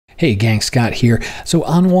Hey gang, Scott here. So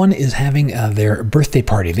ON1 is having their birthday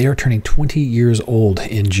party. They are turning 20 years old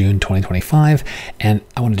in June 2025, and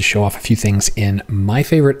I wanted to show off a few things in my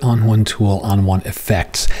favorite ON1 tool, ON1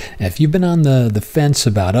 Effects. Now, if you've been on the fence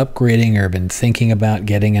about upgrading or been thinking about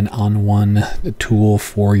getting an ON1 tool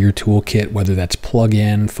for your toolkit, whether that's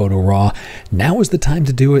plug-in, photo raw, now is the time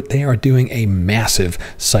to do it. They are doing a massive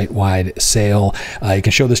site-wide sale. You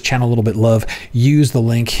can show this channel a little bit love. Use the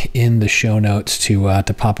link in the show notes to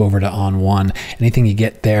pop over to ON1. Anything you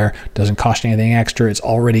get there doesn't cost you anything extra. It's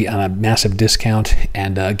already on a massive discount,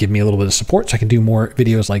 and give me a little bit of support so I can do more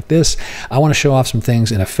videos like this. I want to show off some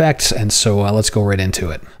things in effects, and so let's go right into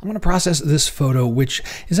it. I'm going to process this photo, which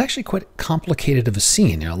is actually quite complicated of a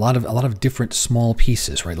scene. You know, a lot of different small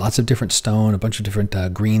pieces, right? Lots of different stone, a bunch of different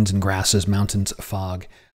greens and grasses, mountains, fog.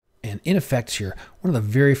 And in effects here, one of the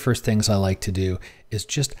very first things I like to do is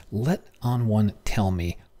just let ON1 tell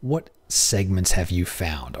me what segments have you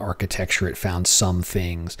found. Architecture, it found some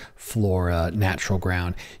things, flora, natural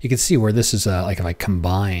ground. You can see where this is like if I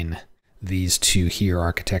combine these two here,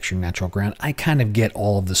 architecture, natural ground, I kind of get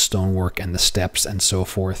all of the stonework and the steps and so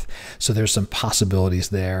forth. So there's some possibilities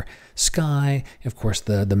there. Sky, of course,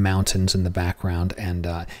 the mountains in the background,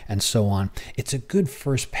 and so on. It's a good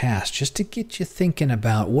first pass just to get you thinking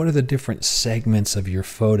about what are the different segments of your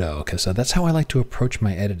photo, because that's how I like to approach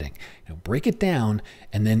my editing. Break it down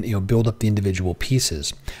and then build up the individual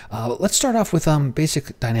pieces. Let's start off with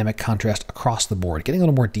basic dynamic contrast across the board, getting a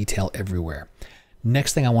little more detail everywhere.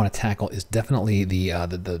 Next thing I want to tackle is definitely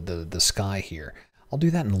the sky here. I'll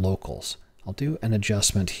do that in locals. I'll do an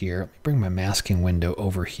adjustment here. Let me bring my masking window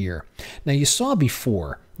over here. Now you saw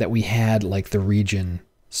before that we had like the region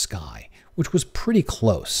sky, which was pretty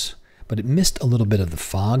close, but it missed a little bit of the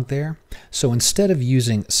fog there. So instead of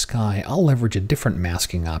using sky, I'll leverage a different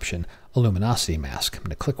masking option, a luminosity mask. I'm going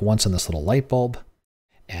to click once on this little light bulb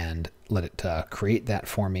and let it create that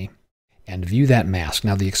for me and view that mask.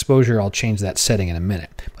 Now the exposure, I'll change that setting in a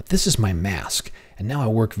minute, but this is my mask. And now I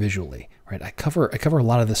work visually, right? I cover a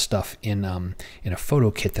lot of this stuff in a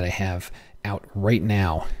photo kit that I have out right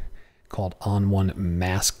now called ON1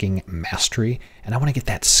 Masking Mastery. And I want to get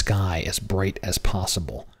that sky as bright as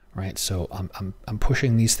possible. Right, so I'm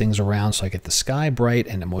pushing these things around so I get the sky bright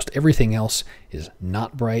and almost everything else is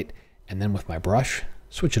not bright. And then with my brush,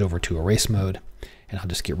 switch it over to erase mode, and I'll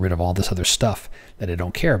just get rid of all this other stuff that I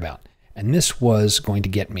don't care about. And this was going to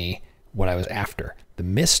get me what I was after, the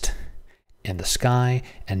mist and the sky.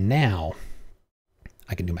 And now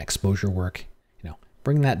I can do my exposure work,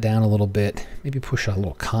 bring that down a little bit, maybe push a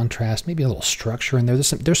little contrast, maybe a little structure in there.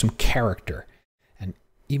 There's some character, and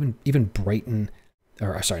even brighten,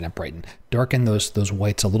 or sorry, not brighten, darken those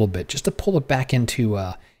whites a little bit just to pull it back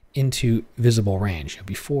into visible range.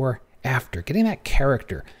 Before, after, getting that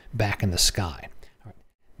character back in the sky. All right.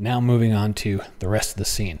 Now moving on to the rest of the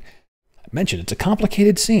scene. I mentioned it's a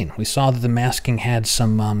complicated scene. We saw that the masking had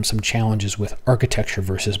some challenges with architecture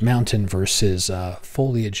versus mountain versus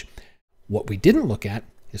foliage. What we didn't look at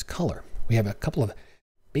is color. We have a couple of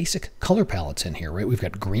basic color palettes in here, right? We've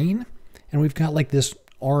got green and we've got like this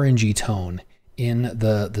orangey tone in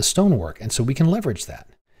the stonework, and so we can leverage that.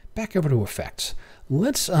 Back over to effects.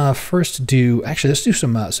 Let's first do, let's do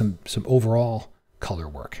some overall color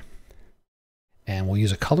work. And we'll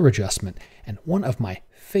use a color adjustment, and one of my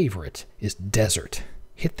favorites is desert.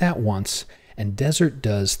 Hit that once, and desert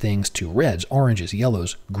does things to reds, oranges,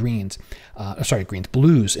 yellows, greens,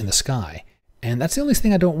 blues in the sky. And that's the only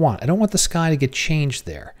thing I don't want. I don't want the sky to get changed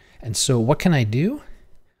there. And so what can I do?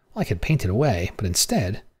 Well, I could paint it away, but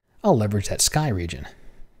instead, I'll leverage that sky region.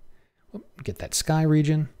 Get that sky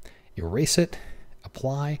region, erase it,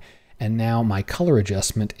 apply, and now my color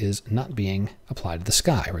adjustment is not being applied to the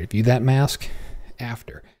sky. Right? View that mask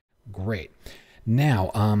after. Great.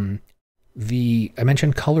 Now, I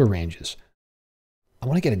mentioned color ranges. I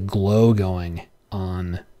want to get a glow going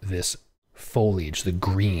on this foliage, the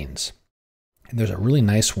greens. And there's a really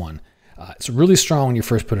nice one. It's really strong when you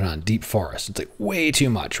first put it on, deep forest. It's like way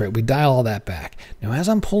too much, right? We dial all that back. Now, as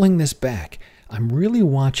I'm pulling this back, I'm really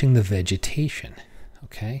watching the vegetation,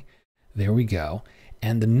 okay? There we go.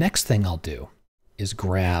 And the next thing I'll do is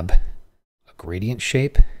grab a gradient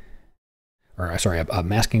shape, or sorry, a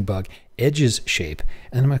masking bug, edges shape,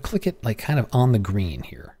 and then I'm gonna click it like kind of on the green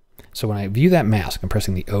here. So when I view that mask, I'm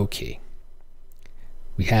pressing the O key.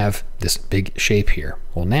 We have this big shape here.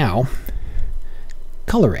 Well now,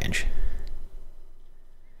 color range.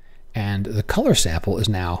 And the color sample is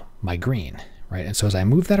now my green, right? And so as I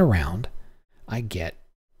move that around, I get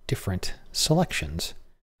different selections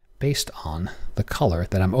based on the color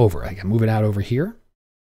that I'm over. I can move it out over here.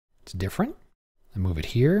 It's different. I move it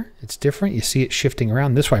here. It's different. You see it shifting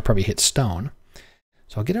around. This way I probably hit stone.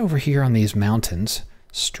 So I'll get over here on these mountains,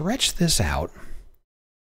 stretch this out,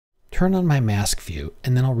 turn on my mask view,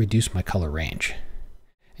 and then I'll reduce my color range.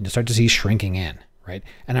 And you'll start to see shrinking in, right?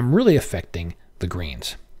 And I'm really affecting the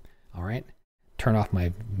greens. All right. Turn off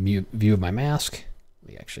my view of my mask.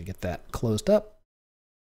 We actually get that closed up.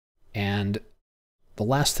 And the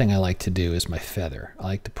last thing I like to do is my feather. I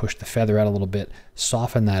like to push the feather out a little bit,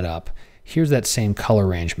 soften that up. Here's that same color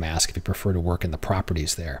range mask if you prefer to work in the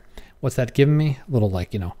properties there. What's that giving me? A little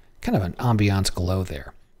like, you know, kind of an ambiance glow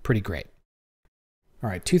there. Pretty great. All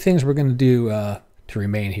right, two things we're going to do to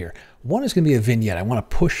remain here. One is going to be a vignette. I want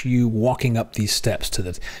to push you walking up these steps to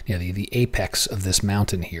the, you know, the apex of this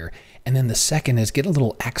mountain here. And then the second is get a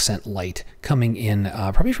little accent light coming in,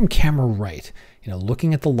 probably from camera right. You know,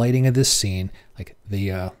 looking at the lighting of this scene, like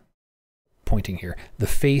the pointing here, the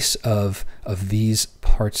face of these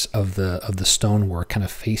parts of the stonework kind of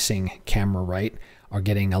facing camera right are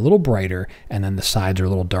getting a little brighter, and then the sides are a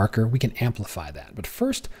little darker. We can amplify that. But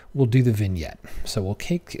first, we'll do the vignette. So we'll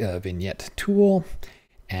take a vignette tool,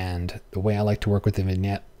 and the way I like to work with the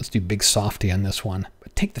vignette, let's do big softy on this one,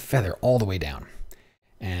 but take the feather all the way down.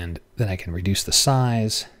 And then I can reduce the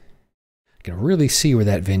size. I can really see where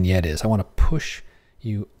that vignette is. I want to push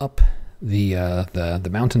you up the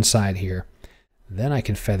mountainside here. Then I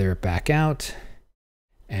can feather it back out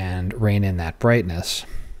and rein in that brightness.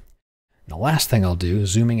 And the last thing I'll do,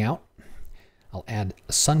 zooming out, I'll add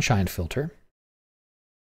a sunshine filter.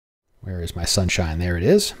 Where is my sunshine? There it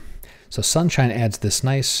is. So sunshine adds this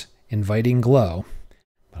nice inviting glow,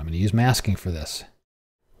 but I'm going to use masking for this.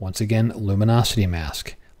 Once again, luminosity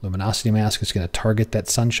mask. Luminosity mask is going to target that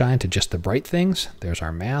sunshine to just the bright things. There's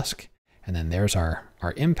our mask, and then there's our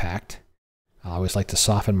impact. I always like to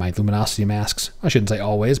soften my luminosity masks. I shouldn't say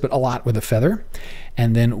always, but a lot with a feather.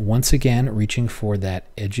 And then once again, reaching for that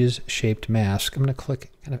edges shaped mask, I'm going to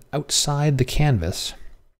click kind of outside the canvas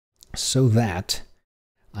so that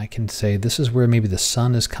I can say this is where maybe the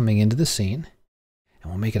sun is coming into the scene.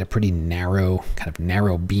 And we'll make it a pretty narrow, kind of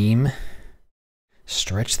narrow beam.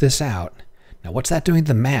 Stretch this out. Now what's that doing to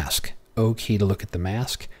the mask? Okay to look at the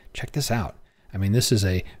mask. Check this out. I mean, this is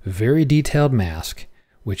a very detailed mask,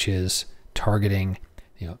 which is targeting,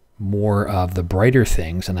 you know, more of the brighter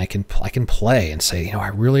things, and I can play and say, you know, I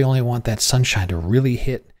really only want that sunshine to really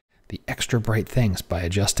hit the extra bright things by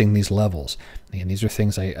adjusting these levels. And these are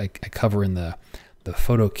things I cover in the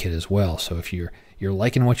photo kit as well. So if you're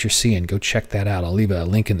liking what you're seeing, go check that out. I'll leave a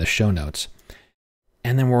link in the show notes.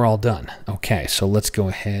 And then we're all done. Okay, so let's go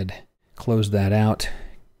ahead, close that out,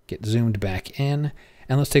 get zoomed back in,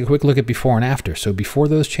 and let's take a quick look at before and after. So before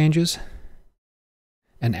those changes,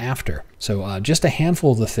 and after. So just a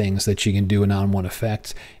handful of the things that you can do in ON1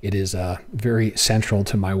 Effects. It is very central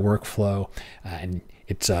to my workflow, and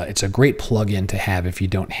it's a great plugin to have if you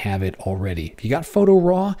don't have it already. If you got Photo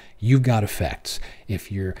Raw, you've got Effects.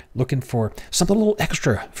 If you're looking for something a little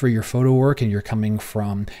extra for your photo work and you're coming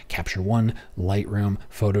from Capture One, Lightroom,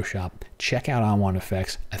 Photoshop, check out ON1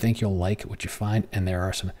 Effects. I think you'll like what you find, and there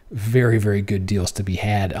are some very, very good deals to be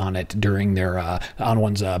had on it during their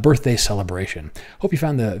ON1's birthday celebration. Hope you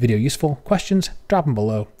found the video useful. Questions, drop them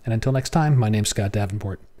below. And until next time, my name's Scott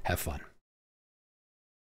Davenport. Have fun.